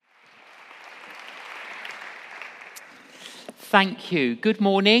Thank you. Good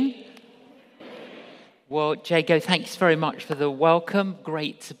morning. Well, Jago, thanks very much for the welcome.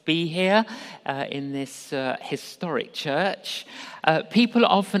 Great to be here in this historic church. People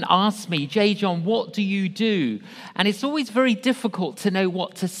often ask me, J. John, what do you do? And it's always very difficult to know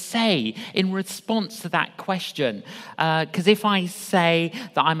what to say in response to that question. Because if I say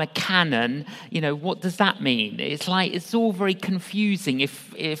that I'm a canon, what does that mean? It's all very confusing.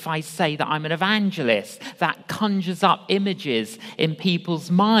 If I say that I'm an evangelist, that conjures up images in people's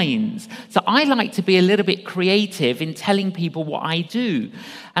minds. So I like to be a little bit creative in telling people what I do.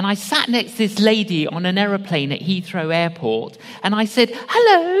 And I sat next to this lady on an aeroplane at Heathrow Airport, and I said,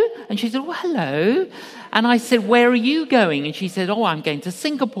 hello. And she said, well, hello. And I said, where are you going? And she said, oh, I'm going to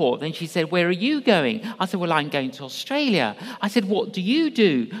Singapore. Then she said, where are you going? I said, well, I'm going to Australia. I said, what do you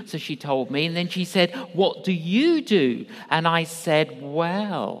do? So she told me. And then she said, what do you do? And I said,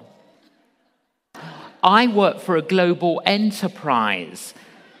 well, I work for a global enterprise.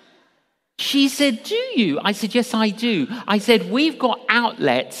 She said, do you? I said, yes, I do. I said, we've got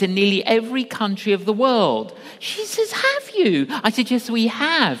outlets in nearly every country of the world. She says, have you? I said, yes, we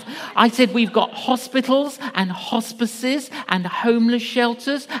have. I said, we've got hospitals and hospices and homeless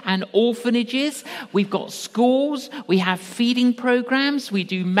shelters and orphanages. We've got schools. We have feeding programs. We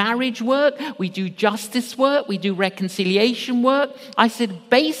do marriage work. We do justice work. We do reconciliation work. I said,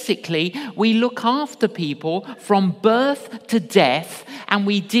 basically, we look after people from birth to death, and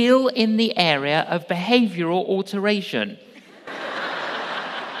we deal in the area of behavioral alteration.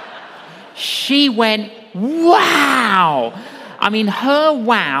 She went, wow. I mean, her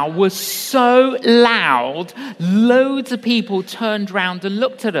wow was so loud, loads of people turned round and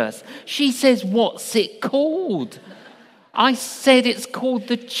looked at us. She says, what's it called? I said, it's called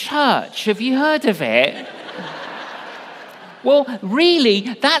the church. Have you heard of it? Well,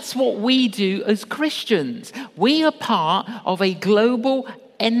 really, that's what we do as Christians. We are part of a global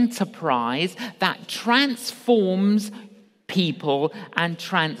enterprise that transforms people and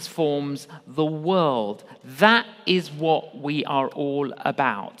transforms the world. That is what we are all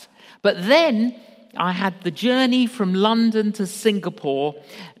about. But then I had the journey from London to Singapore,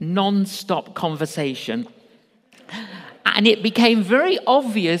 non-stop conversation. And it became very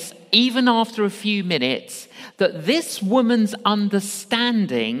obvious, even after a few minutes, that this woman's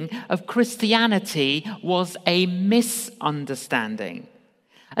understanding of Christianity was a misunderstanding.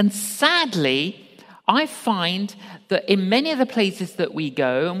 And sadly, I find that in many of the places that we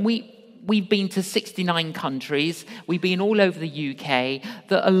go, and we've been to 69 countries, we've been all over the UK,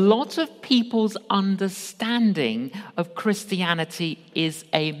 that a lot of people's understanding of Christianity is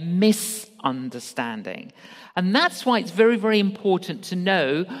a misunderstanding. And that's why it's very, very important to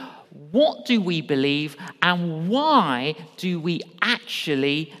know, what do we believe and why do we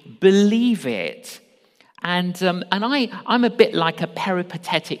actually believe it? And I'm a bit like a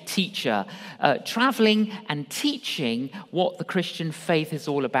peripatetic teacher, traveling and teaching what the Christian faith is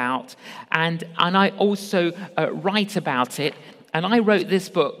all about. And I also write about it. And I wrote this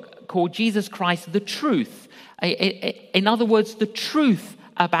book called Jesus Christ, the Truth. In other words, the truth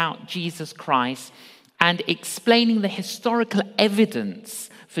about Jesus Christ, and explaining the historical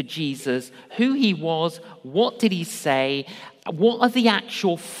evidence for Jesus, who he was, what did he say, what are the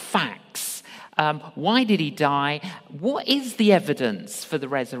actual facts. Why did he die? What is the evidence for the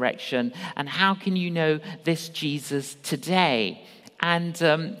resurrection? And how can you know this Jesus today? And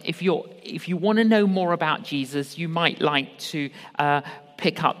if you want to know more about Jesus, you might like to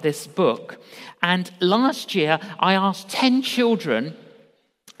pick up this book. And last year, I asked 10 children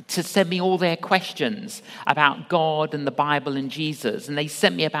to send me all their questions about God and the Bible and Jesus. And they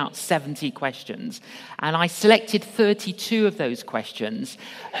sent me about 70 questions. And I selected 32 of those questions.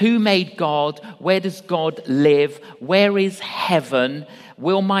 Who made God? Where does God live? Where is heaven?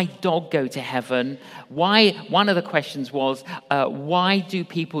 Will my dog go to heaven? Why? One of the questions was, why do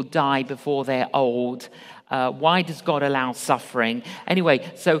people die before they're old? Why does God allow suffering? Anyway,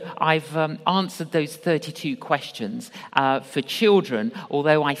 so I've answered those 32 questions for children,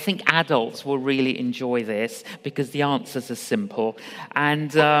 although I think adults will really enjoy this because the answers are simple.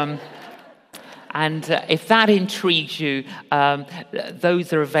 And if that intrigues you,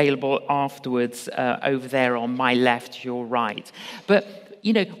 those are available afterwards over there on my left, your right. But,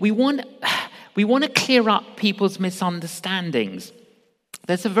 we want to clear up people's misunderstandings.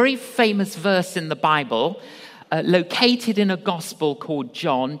 There's a very famous verse in the Bible located in a gospel called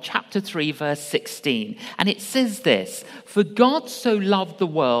John, chapter 3, verse 16. And it says this, "For God so loved the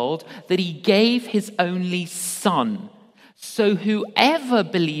world that he gave his only Son, so whoever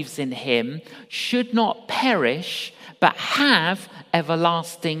believes in him should not perish, but have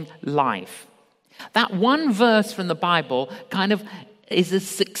everlasting life." That one verse from the Bible kind of is a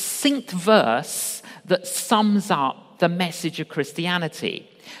succinct verse that sums up the message of Christianity.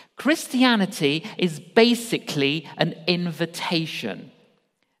 Christianity is basically an invitation.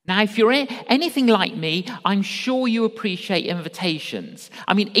 Now, if you're anything like me, I'm sure you appreciate invitations.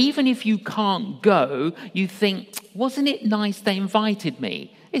 I mean, even if you can't go, you think, wasn't it nice they invited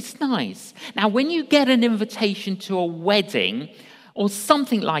me? It's nice. Now, when you get an invitation to a wedding or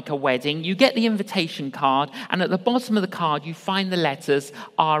something like a wedding, you get the invitation card, and at the bottom of the card, you find the letters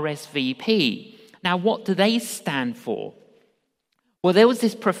RSVP. Now, what do they stand for? Well, there was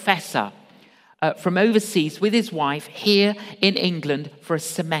this professor from overseas with his wife here in England for a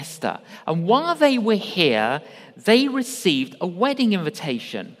semester. And while they were here, they received a wedding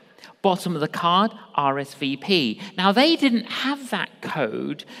invitation. Bottom of the card, RSVP. Now, they didn't have that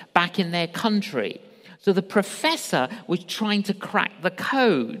code back in their country. So the professor was trying to crack the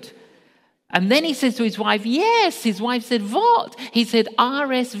code. And then he says to his wife, yes. His wife said, what? He said,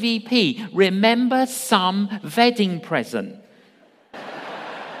 RSVP, remember some wedding present.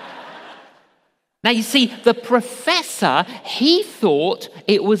 Now, you see, the professor, he thought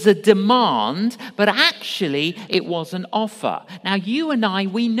it was a demand, but actually it was an offer. Now, you and I,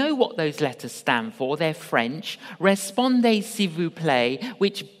 we know what those letters stand for. They're French. Répondez s'il vous plaît,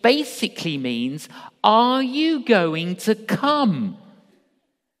 which basically means, are you going to come?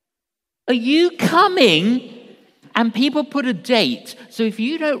 Are you coming? And people put a date. So if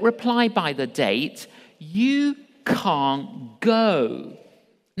you don't reply by the date, you can't go.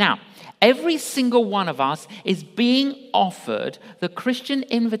 Now, every single one of us is being offered the Christian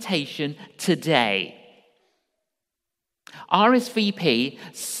invitation today. RSVP,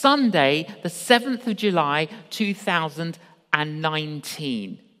 Sunday, the 7th of July,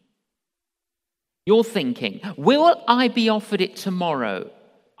 2019. You're thinking, will I be offered it tomorrow?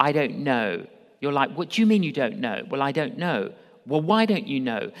 I don't know. You're like, what do you mean you don't know? Well, I don't know. Well, why don't you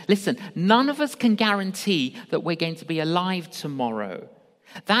know? Listen, none of us can guarantee that we're going to be alive tomorrow.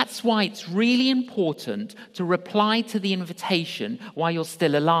 That's why it's really important to reply to the invitation while you're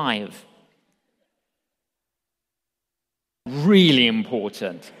still alive. Really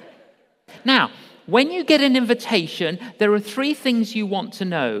important. Now, when you get an invitation, there are 3 things you want to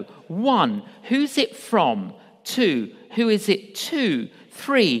know. 1, who's it from? 2, who is it to?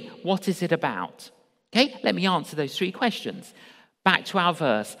 3, what is it about? Okay, let me answer those 3 questions. Back to our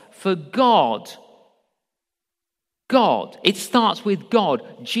verse. For God, it starts with God,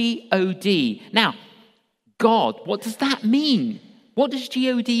 G-O-D. Now, God, what does that mean? What does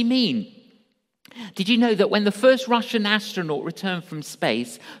G-O-D mean? Did you know that when the first Russian astronaut returned from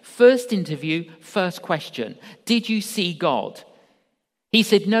space, first interview, first question, did you see God? He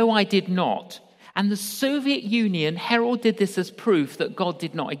said, no, I did not. And the Soviet Union heralded this as proof that God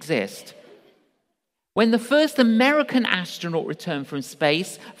did not exist. When the first American astronaut returned from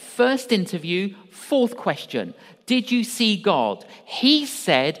space, first interview, fourth question, did you see God? He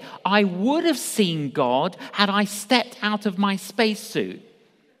said, I would have seen God had I stepped out of my spacesuit.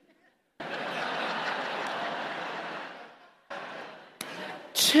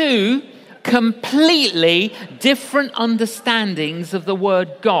 Two completely different understandings of the word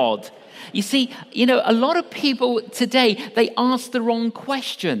God. You see, a lot of people today, they ask the wrong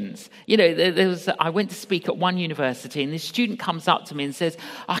questions. I went to speak at one university, and this student comes up to me and says,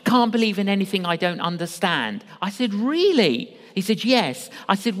 I can't believe in anything I don't understand. I said, really? He said, yes.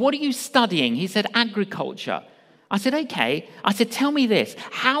 I said, what are you studying? He said, agriculture. I said, okay. I said, tell me this.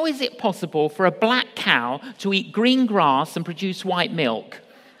 How is it possible for a black cow to eat green grass and produce white milk?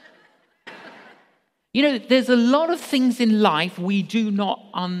 There's a lot of things in life we do not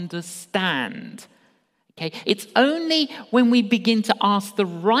understand. Okay? It's only when we begin to ask the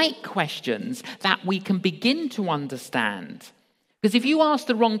right questions that we can begin to understand. Because if you ask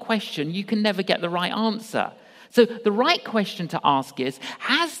the wrong question, you can never get the right answer. So the right question to ask is,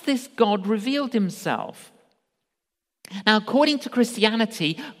 has this God revealed himself? Now, according to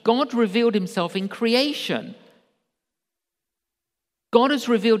Christianity, God revealed himself in creation. God has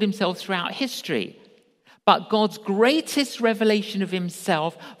revealed himself throughout history. But God's greatest revelation of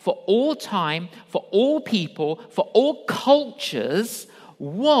himself for all time, for all people, for all cultures,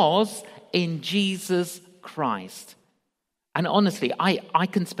 was in Jesus Christ. And honestly, I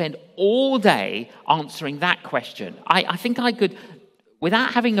can spend all day answering that question. I think I could,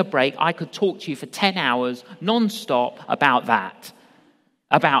 without having a break, I could talk to you for 10 hours non-stop about that.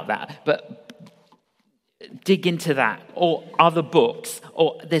 But dig into that, or other books,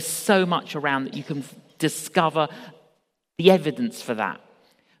 or there's so much around that you can discover the evidence for that.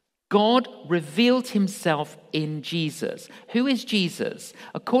 God revealed himself in Jesus. Who is Jesus?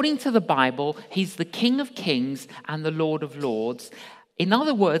 According to the Bible, he's the King of Kings and the Lord of Lords. In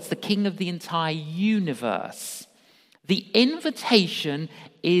other words, the King of the entire universe. The invitation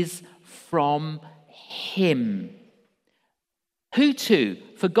is from him. Who to?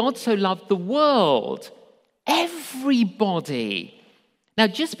 For God so loved the world. Everybody. Now,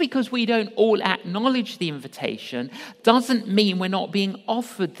 just because we don't all acknowledge the invitation doesn't mean we're not being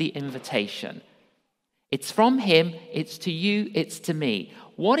offered the invitation. It's from him, it's to you, it's to me.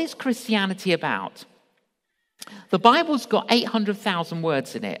 What is Christianity about? The Bible's got 800,000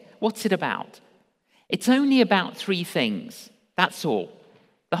 words in it. What's it about? It's only about three things. That's all.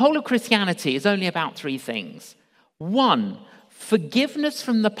 The whole of Christianity is only about three things. 1, forgiveness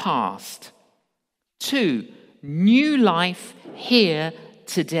from the past. 2, new life here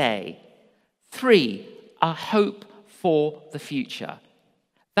today. 3, a hope for the future.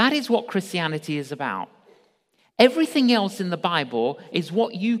 That is what Christianity is about. Everything else in the Bible is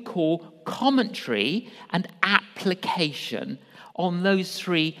what you call commentary and application on those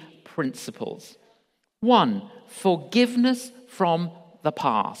three principles. 1, forgiveness from the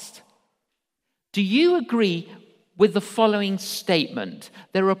past. Do you agree with the following statement?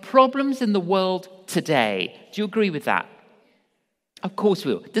 There are problems in the world today. Do you agree with that? Of course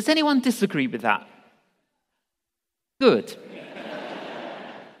we will. Does anyone disagree with that? Good.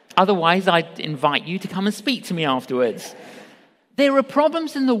 Otherwise, I'd invite you to come and speak to me afterwards. There are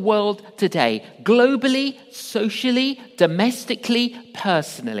problems in the world today, globally, socially, domestically,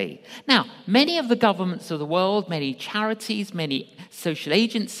 personally. Now, many of the governments of the world, many charities, many social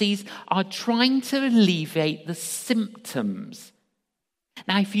agencies are trying to alleviate the symptoms.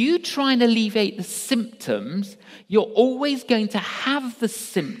 Now, if you try and alleviate the symptoms, you're always going to have the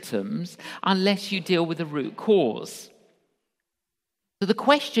symptoms unless you deal with the root cause. So the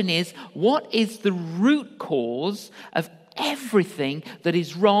question is, what is the root cause of everything that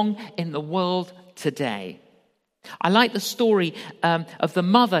is wrong in the world today? I like the story of the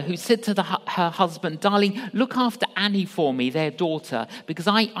mother who said to her husband, "Darling, look after Annie for me, their daughter, because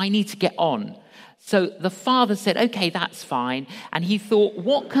I need to get on." So the father said, "Okay, that's fine." And he thought,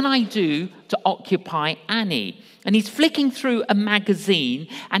 what can I do to occupy Annie? And he's flicking through a magazine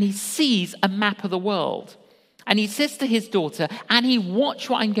and he sees a map of the world. And he says to his daughter, "Annie, watch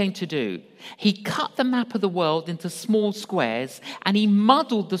what I'm going to do." He cut the map of the world into small squares and he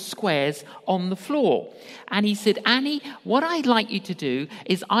muddled the squares on the floor. And he said, "Annie, what I'd like you to do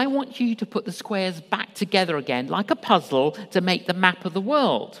is I want you to put the squares back together again, like a puzzle, to make the map of the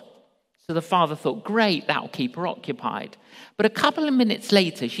world." So the father thought, great, that'll keep her occupied. But a couple of minutes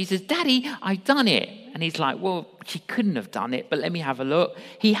later, she says, "Daddy, I've done it." And he's like, "Well, she couldn't have done it, but let me have a look."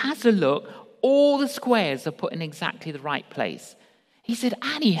 He has a look. All the squares are put in exactly the right place. He said,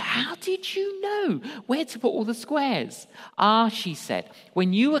 "Annie, how did you know where to put all the squares?" "Ah," she said,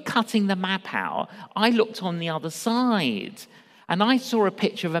 "when you were cutting the map out, I looked on the other side and I saw a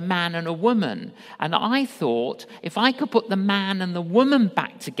picture of a man and a woman. And I thought if I could put the man and the woman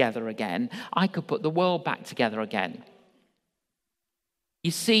back together again, I could put the world back together again."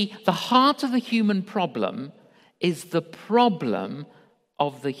 You see, the heart of the human problem is the problem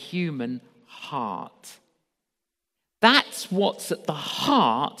of the human heart. That's what's at the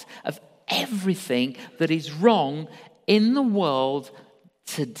heart of everything that is wrong in the world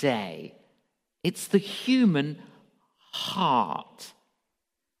today. It's the human heart.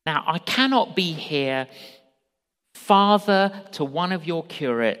 Now, I cannot be here, father to one of your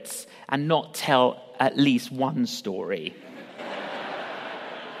curates, and not tell at least one story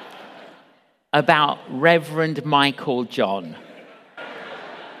about Reverend Michael John.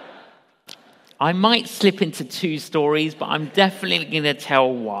 I might slip into 2 stories, but I'm definitely going to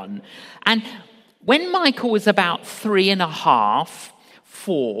tell one. And when Michael was about 3.5,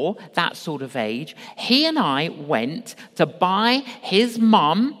 4, that sort of age, he and I went to buy his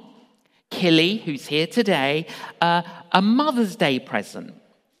mum, Killy, who's here today, a Mother's Day present.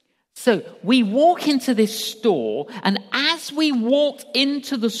 So we walk into this store, and as we walked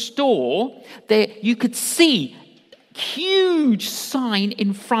into the store, there you could see a huge sign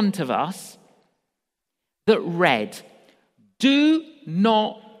in front of us that read, "Do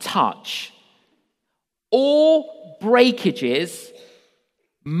not touch. All breakages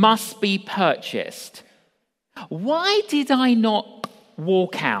must be purchased." Why did I not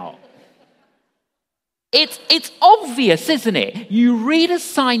walk out? It's obvious, isn't it? You read a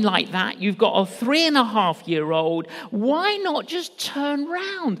sign like that, you've got a 3.5-year-old, why not just turn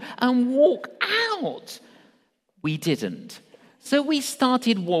round and walk out? We didn't. So we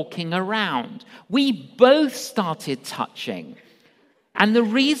started walking around. We both started touching. And the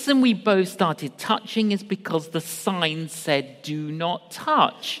reason we both started touching is because the sign said, do not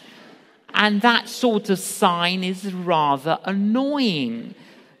touch. And that sort of sign is rather annoying.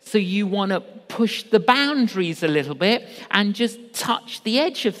 So you want to push the boundaries a little bit and just touch the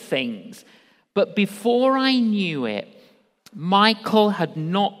edge of things. But before I knew it, Michael had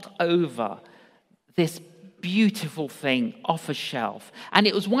knocked over this beautiful thing off a shelf. And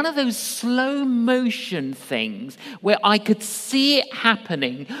it was one of those slow motion things where I could see it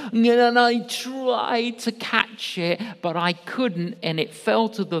happening. And I tried to catch it, but I couldn't. And it fell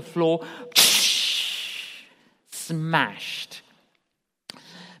to the floor, smashed.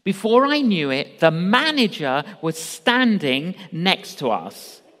 Before I knew it, the manager was standing next to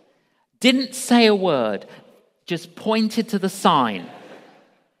us. Didn't say a word, just pointed to the sign.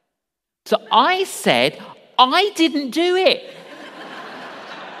 So I said, I didn't do it.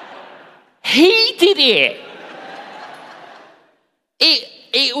 He did it.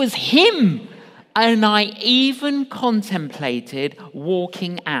 It was him. And I even contemplated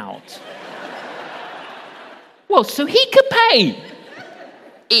walking out. Well, so he could pay.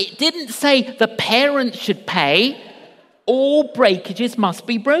 It didn't say the parents should pay. All breakages must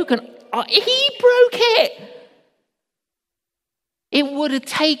be broken. He broke it. It would have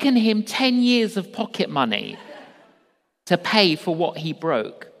taken him 10 years of pocket money to pay for what he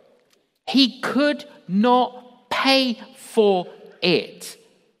broke. He could not pay for it.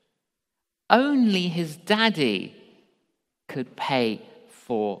 Only his daddy could pay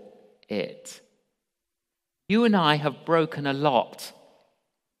for it. You and I have broken a lot.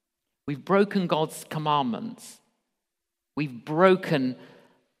 We've broken God's commandments. We've broken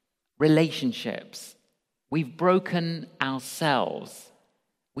relationships. We've broken ourselves.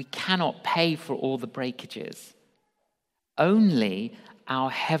 We cannot pay for all the breakages. Only our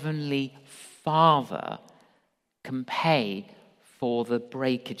Heavenly Father can pay for the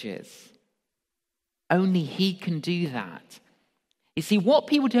breakages. Only He can do that. You see, what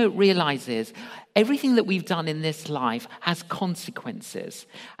people don't realize is everything that we've done in this life has consequences.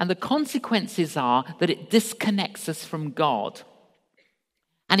 And the consequences are that it disconnects us from God.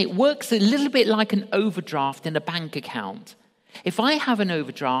 And it works a little bit like an overdraft in a bank account. If I have an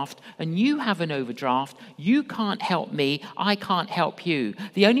overdraft and you have an overdraft, you can't help me, I can't help you.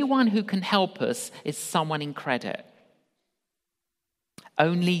 The only one who can help us is someone in credit.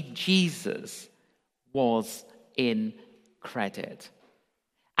 Only Jesus was in credit.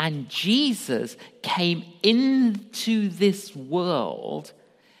 And Jesus came into this world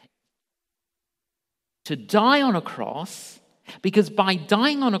to die on a cross, because by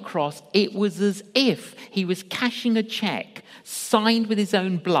dying on a cross, it was as if he was cashing a check signed with his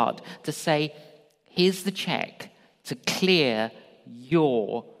own blood to say, here's the check to clear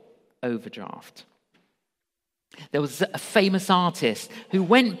your overdraft. There was a famous artist who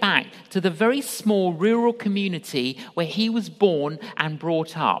went back to the very small rural community where he was born and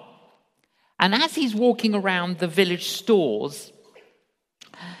brought up. And as he's walking around the village stores,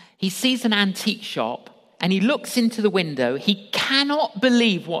 he sees an antique shop and he looks into the window. He cannot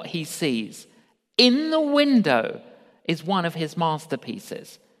believe what he sees. In the window is one of his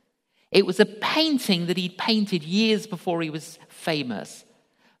masterpieces. It was a painting that he'd painted years before he was famous.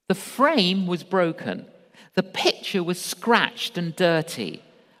 The frame was broken. The picture was scratched and dirty,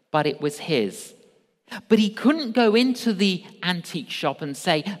 but it was his. But he couldn't go into the antique shop and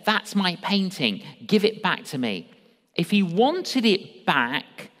say, that's my painting, give it back to me. If he wanted it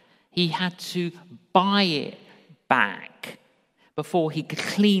back, he had to buy it back before he could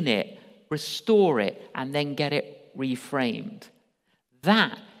clean it, restore it, and then get it reframed.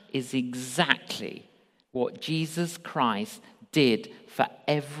 That is exactly what Jesus Christ did for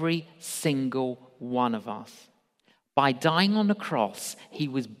every single one of us. By dying on the cross, he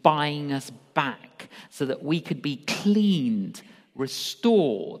was buying us back so that we could be cleaned,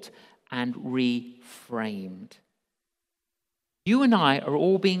 restored, and reframed. You and I are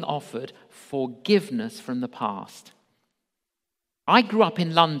all being offered forgiveness from the past. I grew up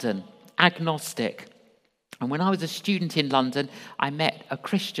in London, agnostic. And when I was a student in London, I met a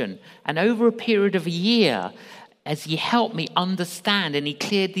Christian. And over a period of a year, as he helped me understand and he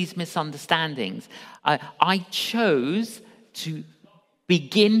cleared these misunderstandings, I chose to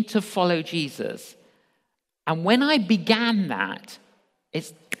begin to follow Jesus. And when I began that,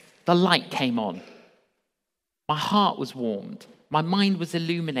 the light came on. My heart was warmed. My mind was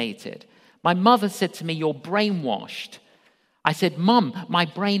illuminated. My mother said to me, "You're brainwashed." I said, "Mum, my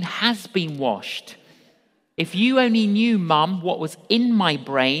brain has been washed. If you only knew, Mum, what was in my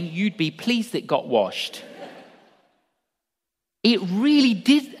brain, you'd be pleased it got washed." It really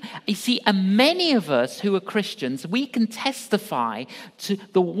did. You see, and many of us who are Christians, we can testify to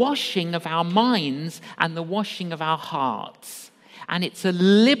the washing of our minds and the washing of our hearts. And it's a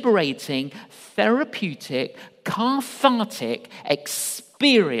liberating, therapeutic, cathartic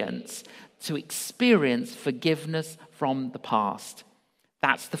experience to experience forgiveness from the past.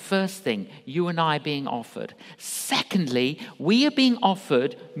 That's the first thing you and I are being offered. Secondly, we are being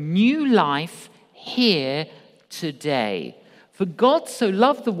offered new life here today. For God so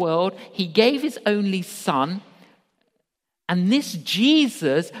loved the world, he gave his only Son. And this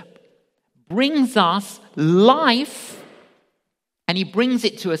Jesus brings us life, and he brings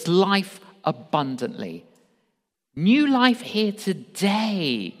it to us life abundantly. New life here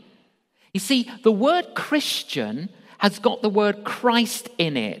today. You see, the word Christian has got the word Christ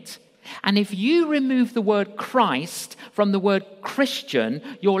in it. And if you remove the word Christ from the word Christian,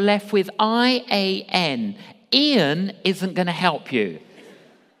 you're left with I-A-N. Ian isn't going to help you.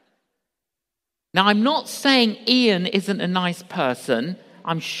 Now, I'm not saying Ian isn't a nice person.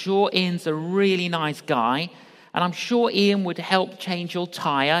 I'm sure Ian's a really nice guy. And I'm sure Ian would help change your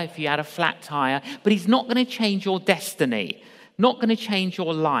tire if you had a flat tire. But he's not going to change your destiny. Not going to change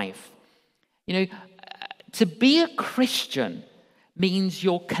your life. You know, to be a Christian means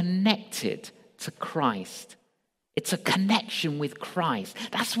you're connected to Christ. It's a connection with Christ.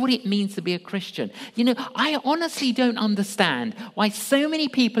 That's what it means to be a Christian. You know, I honestly don't understand why so many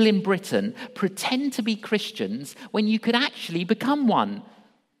people in Britain pretend to be Christians when you could actually become one.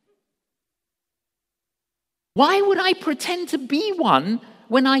 Why would I pretend to be one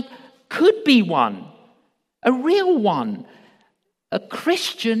when I could be one? A real one. A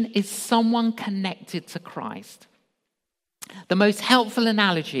Christian is someone connected to Christ. The most helpful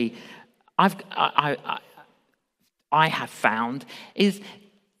analogy I have found is,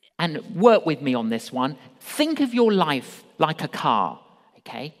 and work with me on this one, think of your life like a car,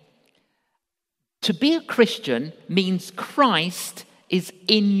 okay? To be a Christian means Christ is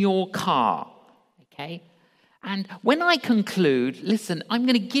in your car, okay? And when I conclude, listen, I'm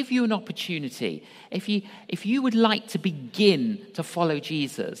going to give you an opportunity. If you would like to begin to follow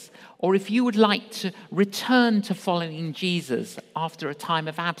Jesus, or if you would like to return to following Jesus after a time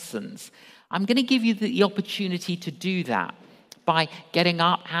of absence, I'm going to give you the opportunity to do that by getting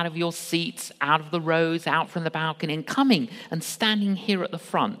up out of your seats, out of the rows, out from the balcony, and coming and standing here at the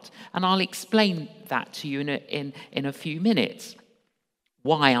front. And I'll explain that to you in a few minutes,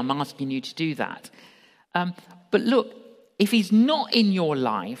 why I'm asking you to do that. But look, if he's not in your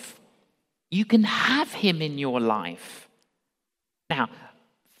life, you can have him in your life. Now,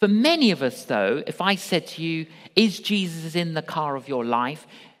 for many of us, though, if I said to you, is Jesus in the car of your life?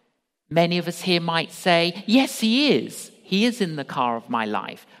 Many of us here might say, yes, he is. He is in the car of my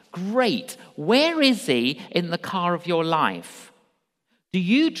life. Great. Where is he in the car of your life? Do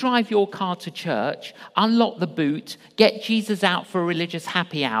you drive your car to church, unlock the boot, get Jesus out for a religious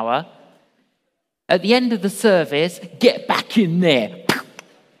happy hour? At the end of the service, get back in there.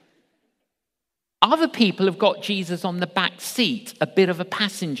 Other people have got Jesus on the back seat, a bit of a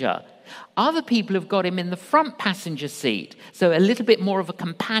passenger. Other people have got him in the front passenger seat, so a little bit more of a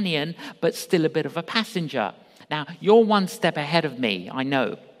companion, but still a bit of a passenger. Now, you're one step ahead of me, I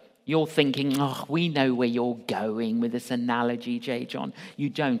know. You're thinking, oh, we know where you're going with this analogy, J. John. You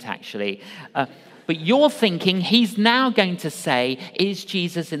don't actually. But you're thinking he's now going to say, is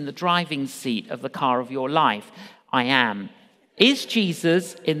Jesus in the driving seat of the car of your life? I am. Is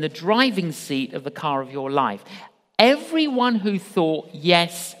Jesus in the driving seat of the car of your life? Everyone who thought,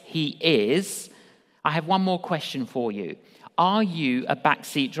 yes, he is, I have one more question for you. Are you a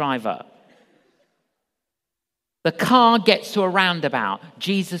backseat driver? The car gets to a roundabout.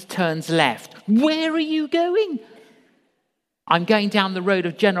 Jesus turns left. Where are you going? I'm going down the road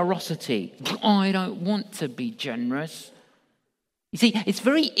of generosity. I don't want to be generous. You see, it's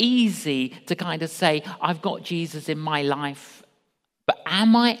very easy to kind of say, I've got Jesus in my life, but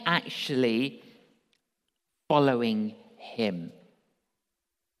am I actually following him?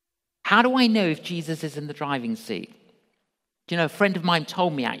 How do I know if Jesus is in the driving seat? You know, a friend of mine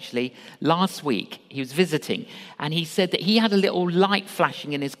told me actually last week, he was visiting, and he said that he had a little light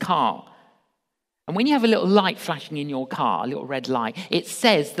flashing in his car. And when you have a little light flashing in your car, a little red light, it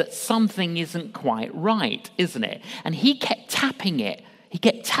says that something isn't quite right, isn't it? And he kept tapping it. He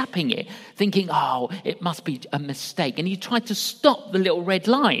kept tapping it, thinking, oh, it must be a mistake. And he tried to stop the little red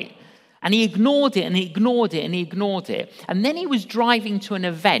light. And he ignored it and he ignored it and he ignored it. And then he was driving to an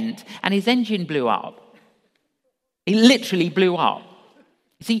event and his engine blew up. It literally blew up.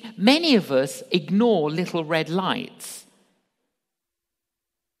 You see, many of us ignore little red lights.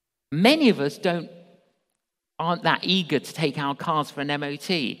 Many of us aren't that eager to take our cars for an MOT.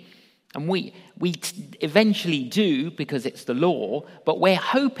 And we eventually do because it's the law, but we're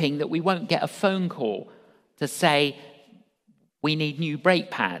hoping that we won't get a phone call to say, we need new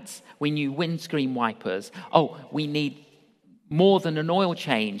brake pads, we need windscreen wipers, we need more than an oil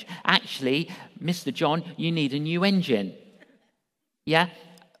change. Actually, Mr. John, you need a new engine. Yeah?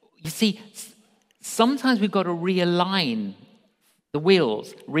 You see, sometimes we've got to realign the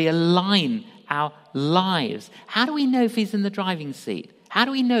wheels, realign our lives. How do we know if he's in the driving seat? How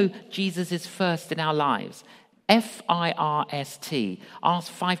do we know Jesus is first in our lives? FIRST.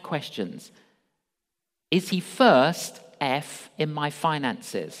 Ask 5 questions. Is he first, F, in my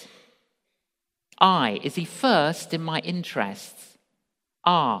finances? I, is he first in my interests?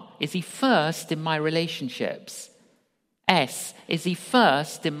 R, is he first in my relationships? S, is he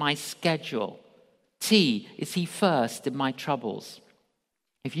first in my schedule? T, is he first in my troubles?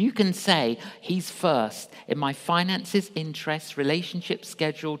 If you can say he's first in my finances, interests, relationships,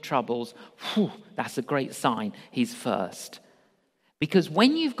 schedule, troubles, that's a great sign he's first. Because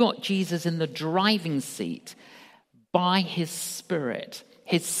when you've got Jesus in the driving seat, by his Spirit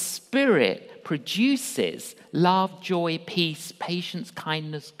produces love, joy, peace, patience,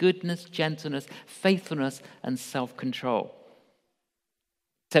 kindness, goodness, gentleness, faithfulness, and self-control.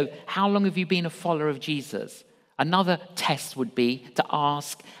 So how long have you been a follower of Jesus? Another test would be to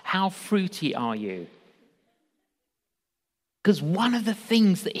ask, how fruity are you? Because one of the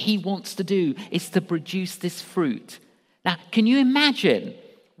things that he wants to do is to produce this fruit. Now, can you imagine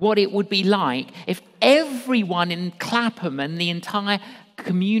what it would be like if everyone in Clapham and the entire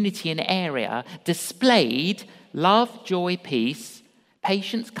community and area displayed love, joy, peace,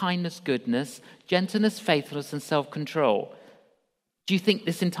 patience, kindness, goodness, gentleness, faithfulness, and self-control? Do you think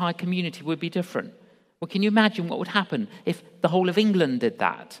this entire community would be different? Well, can you imagine what would happen if the whole of England did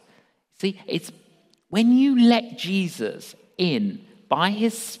that? See, it's when you let Jesus in by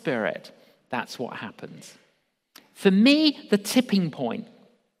his Spirit, that's what happens. For me, the tipping point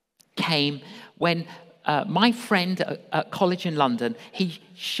came when my friend at college in London, he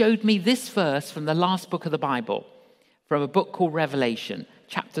showed me this verse from the last book of the Bible, from a book called Revelation,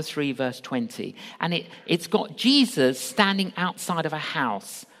 chapter 3, verse 20. And it's got Jesus standing outside of a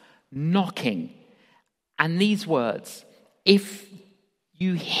house, knocking. And these words, if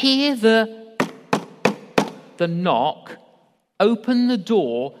you hear the knock, open the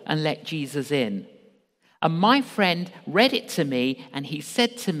door and let Jesus in. And my friend read it to me and he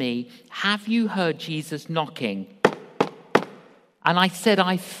said to me, have you heard Jesus knocking? And I said,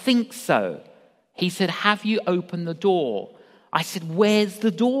 I think so. He said, have you opened the door? I said, where's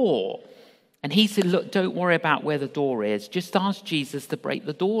the door? And he said, look, don't worry about where the door is. Just ask Jesus to break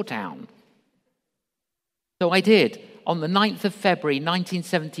the door down. So I did. On the 9th of February,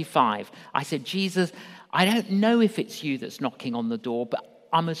 1975, I said, Jesus, I don't know if it's you that's knocking on the door, but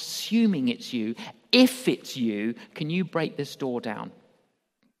I'm assuming it's you. If it's you, can you break this door down?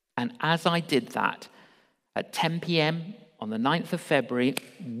 And as I did that, at 10 p.m. on the 9th of February,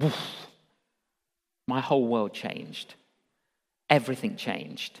 my whole world changed. Everything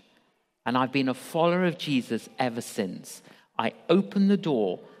changed. And I've been a follower of Jesus ever since. I opened the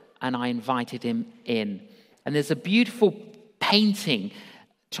door and I invited him in. And there's a beautiful painting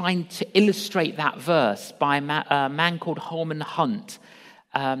trying to illustrate that verse by a man called Holman Hunt.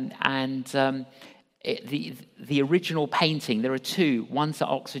 The original painting, there are 2. One's at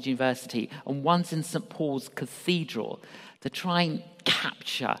Oxford University and one's in St. Paul's Cathedral to try and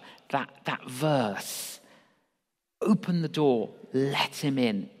capture that verse. Open the door, let him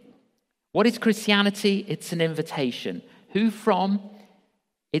in. What is Christianity? It's an invitation. Who from?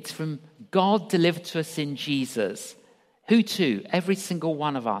 It's from God delivered to us in Jesus. Who to? Every single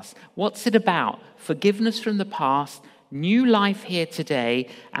one of us. What's it about? Forgiveness from the past, new life here today,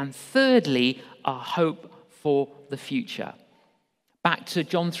 and thirdly, a hope for the future. Back to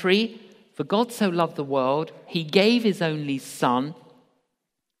John 3. For God so loved the world, he gave his only Son,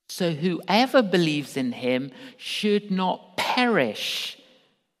 so whoever believes in him should not perish,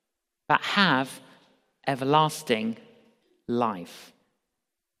 but have everlasting life.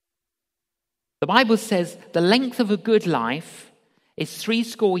 The Bible says the length of a good life is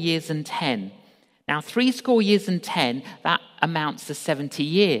 70 years and 10. Now, 70 years and 10, that amounts to 70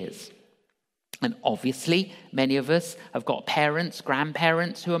 years. And obviously, many of us have got parents,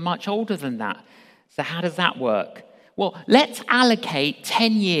 grandparents who are much older than that. So how does that work? Well, let's allocate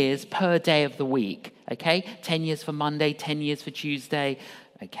 10 years per day of the week, okay? 10 years for Monday, 10 years for Tuesday,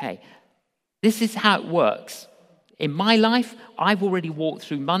 okay? This is how it works. In my life, I've already walked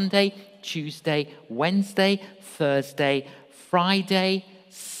through Monday, Tuesday, Wednesday, Thursday, Friday,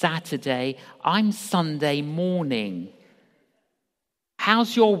 Saturday. I'm Sunday morning.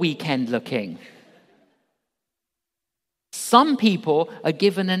 How's your weekend looking? Some people are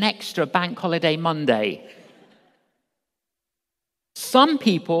given an extra bank holiday Monday. Some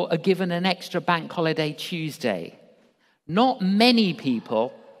people are given an extra bank holiday Tuesday. Not many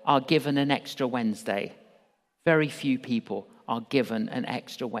people are given an extra Wednesday. Very few people are given an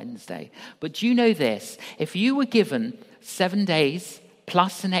extra Wednesday. But do you know this? If you were given 7 days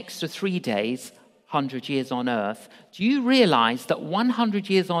plus an extra 3 days, 100 years on earth, do you realize that 100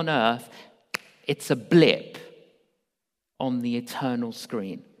 years on earth, it's a blip on the eternal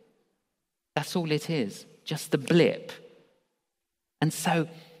screen? That's all it is, just a blip. And so,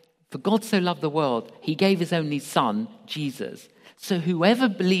 for God so loved the world, he gave his only son, Jesus. So whoever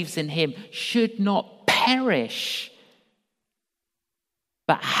believes in him should not perish,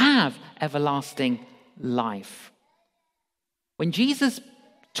 but have everlasting life. When Jesus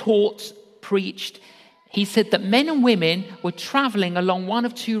taught, preached, he said that men and women were traveling along one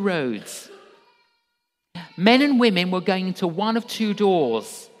of two roads. Men and women were going into one of two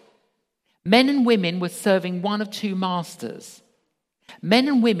doors. Men and women were serving one of two masters. Men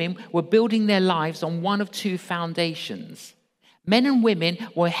and women were building their lives on one of two foundations. Men and women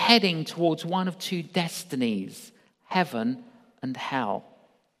were heading towards one of two destinies, heaven and hell.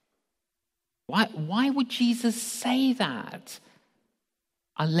 Why would Jesus say that?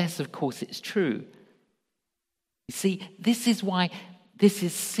 Unless, of course, it's true. You see, this is why this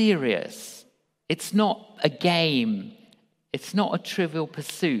is serious. It's not a game. It's not a trivial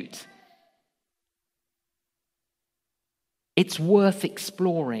pursuit. It's worth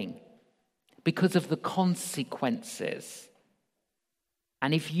exploring because of the consequences.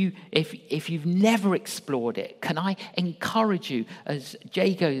 And if you've never explored it, can I encourage you, as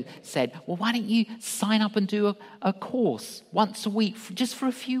Jago said, well, why don't you sign up and do a course once a week, just for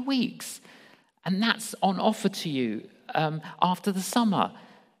a few weeks? And that's on offer to you after the summer.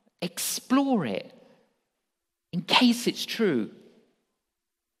 Explore it in case it's true.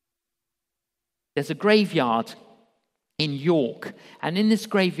 There's a graveyard in York, and in this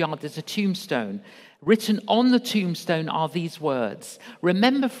graveyard there's a tombstone. Written on the tombstone are these words: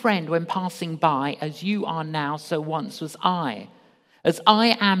 "Remember, friend, when passing by, as you are now, so once was I. As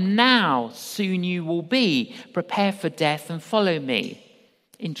I am now, soon you will be. Prepare for death and follow me."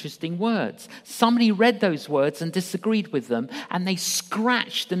 Interesting words. Somebody read those words and disagreed with them, and they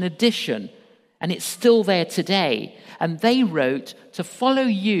scratched an addition, and it's still there today. And they wrote, "To follow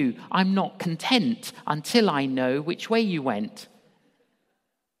you, I'm not content until I know which way you went."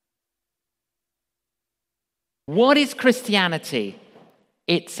 What is Christianity?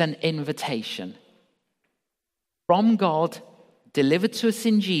 It's an invitation from God, delivered to us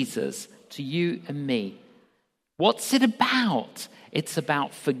in Jesus, to you and me. What's it about? It's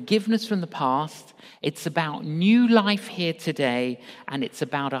about forgiveness from the past. It's about new life here today. And it's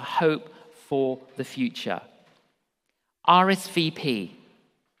about a hope for the future. RSVP.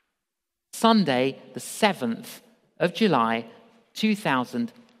 Sunday, the 7th of July,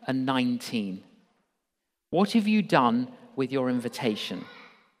 2019. What have you done with your invitation?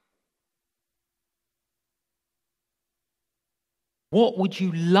 What would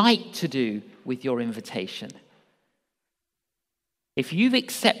you like to do with your invitation? If you've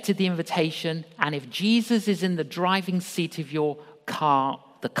accepted the invitation, and if Jesus is in the driving seat of your car,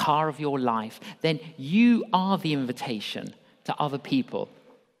 the car of your life, then you are the invitation to other people.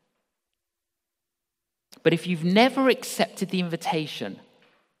 But if you've never accepted the invitation,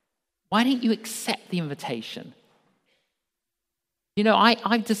 why don't you accept the invitation? You know,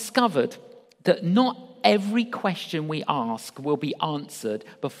 I've discovered that not every question we ask will be answered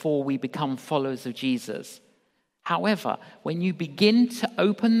before we become followers of Jesus. However, when you begin to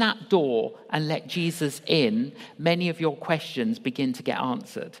open that door and let Jesus in, many of your questions begin to get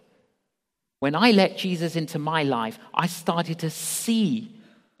answered. When I let Jesus into my life, I started to see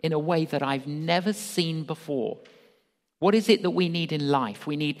in a way that I've never seen before. What is it that we need in life?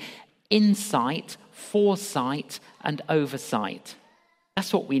 We need insight, foresight, and oversight.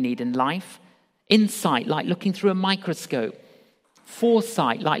 That's what we need in life. Insight, like looking through a microscope.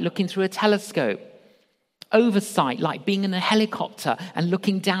 Foresight, like looking through a telescope. Oversight, like being in a helicopter and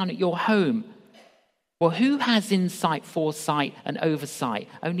looking down at your home. Well, who has insight, foresight, and oversight?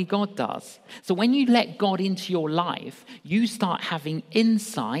 Only God does. So when you let God into your life, you start having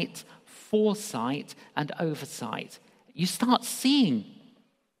insight, foresight, and oversight. You start seeing.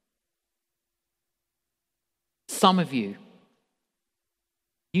 Some of you,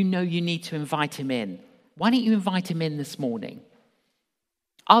 you know you need to invite him in. Why don't you invite him in this morning?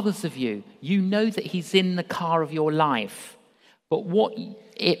 Others of you, you know that he's in the car of your life. But what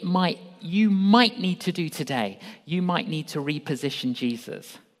you might need to do today, you might need to reposition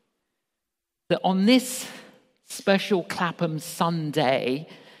Jesus. That on this special Clapham Sunday,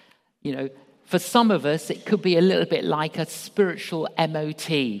 for some of us, it could be a little bit like a spiritual MOT.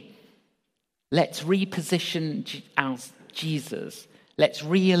 Let's reposition our Jesus. Let's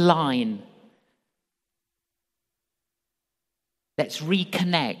realign. Let's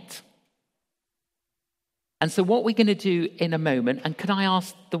reconnect. And so what we're going to do in a moment, and can I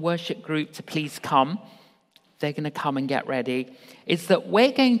ask the worship group to please come? They're going to come and get ready. Is that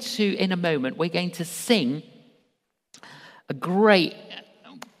we're going to, in a moment, we're going to sing a great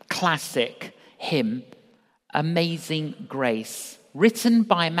classic hymn, Amazing Grace, written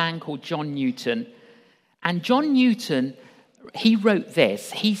by a man called John Newton. And John Newton, he wrote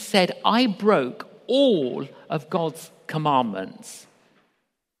this. He said, I broke all of God's commandments.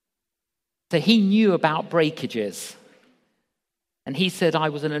 So he knew about breakages. And he said, I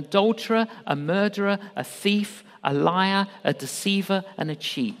was an adulterer, a murderer, a thief, a liar, a deceiver, and a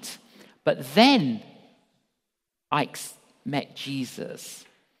cheat. But then I met Jesus.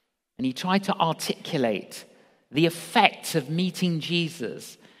 And he tried to articulate the effect of meeting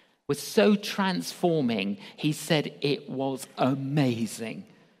Jesus was so transforming. He said it was amazing,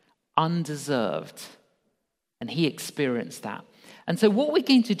 undeserved. And he experienced that. And so what we're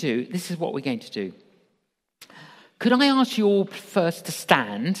going to do, this is what we're going to do. Could I ask you all first to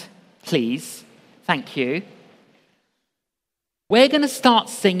stand, please? Thank you. We're going to start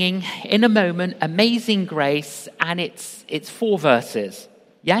singing in a moment, Amazing Grace, and it's 4 verses.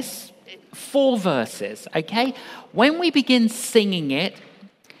 Yes? 4 verses, okay? When we begin singing it,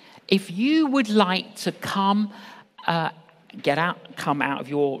 if you would like to come out of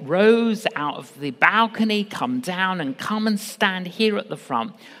your rows, out of the balcony, come down and come and stand here at the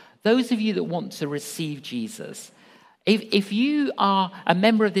front. Those of you that want to receive Jesus, if you are a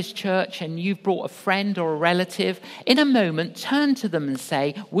member of this church and you've brought a friend or a relative, in a moment, turn to them and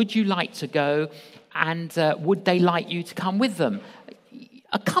say, would you like to go? And would they like you to come with them?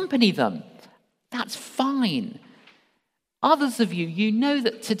 Accompany them. That's fine. Others of you, you know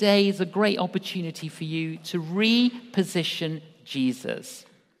that today is a great opportunity for you to reposition Jesus,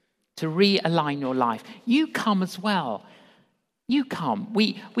 to realign your life. You come as well. You come.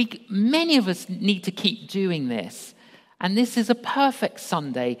 Many of us need to keep doing this. And this is a perfect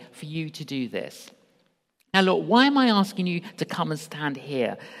Sunday for you to do this. Now, look, why am I asking you to come and stand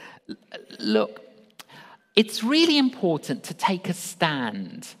here? Look, it's really important to take a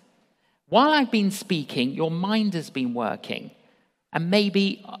stand. While I've been speaking, your mind has been working. And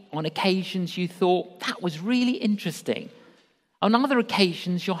maybe on occasions you thought, that was really interesting. On other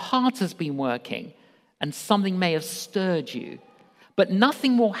occasions, your heart has been working and something may have stirred you. But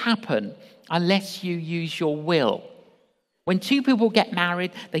nothing will happen unless you use your will. When 2 people get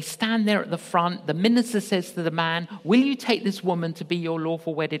married, they stand there at the front. The minister says to the man, will you take this woman to be your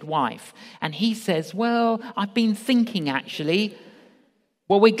lawful wedded wife? And he says, well, I've been thinking actually.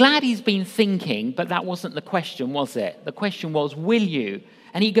 Well, we're glad he's been thinking, but that wasn't the question, was it? The question was, will you?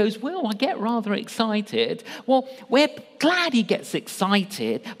 And he goes, well, I get rather excited. Well, we're glad he gets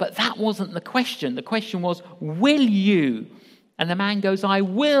excited, but that wasn't the question. The question was, will you? And the man goes, I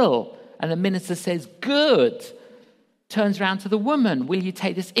will. And the minister says, good. Turns around to the woman, will you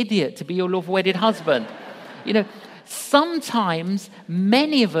take this idiot to be your lawful wedded husband? Sometimes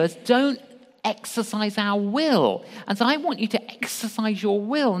many of us don't exercise our will. And so I want you to exercise your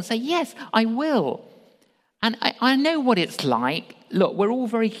will and say, yes, I will. And I know what it's like. Look, we're all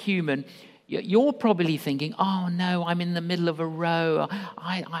very human. You're probably thinking, oh no, I'm in the middle of a row.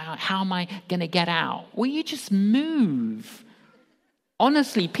 How am I going to get out? Well, you just move.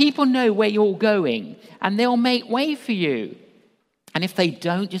 Honestly, people know where you're going and they'll make way for you. And if they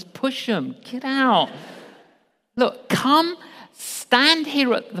don't, just push them. Get out. Look, come, stand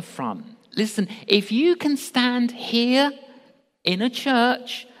here at the front. Listen, if you can stand here in a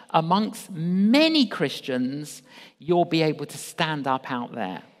church amongst many Christians, you'll be able to stand up out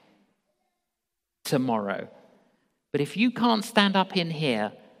there tomorrow. But if you can't stand up in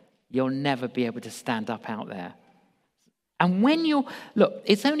here, you'll never be able to stand up out there. And look,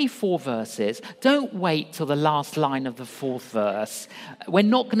 it's only 4 verses. Don't wait till the last line of the 4th verse. We're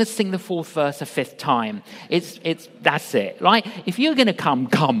not going to sing the 4th verse a 5th time. That's it, right? If you're going to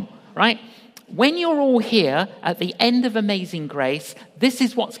come, right? When you're all here at the end of Amazing Grace, this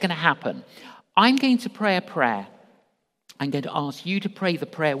is what's going to happen. I'm going to pray a prayer. I'm going to ask you to pray the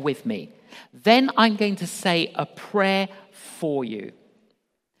prayer with me. Then I'm going to say a prayer for you.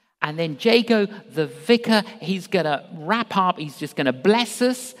 And then Jago, the vicar, he's going to wrap up. He's just going to bless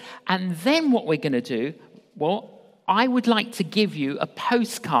us. And then what we're going to do, I would like to give you a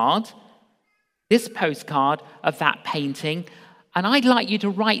postcard, this postcard of that painting, and I'd like you to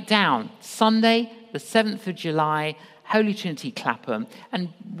write down Sunday, the 7th of July, Holy Trinity Clapham, and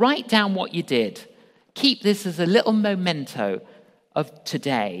write down what you did. Keep this as a little memento of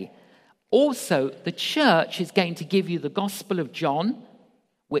today. Also, the church is going to give you the Gospel of John,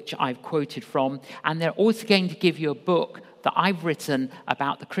 which I've quoted from, and they're also going to give you a book that I've written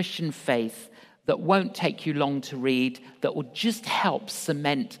about the Christian faith that won't take you long to read, that will just help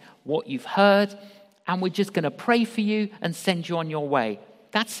cement what you've heard, and we're just going to pray for you and send you on your way.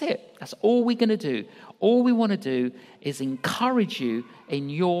 That's it. That's all we're going to do. All we want to do is encourage you in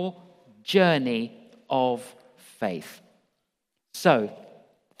your journey of faith. So,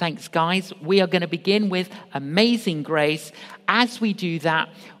 thanks, guys. We are going to begin with Amazing Grace. As we do that,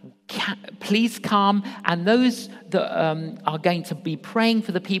 please come. And those that are going to be praying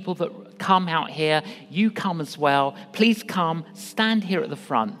for the people that come out here, you come as well. Please come. Stand here at the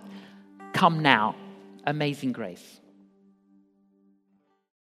front. Come now. Amazing Grace.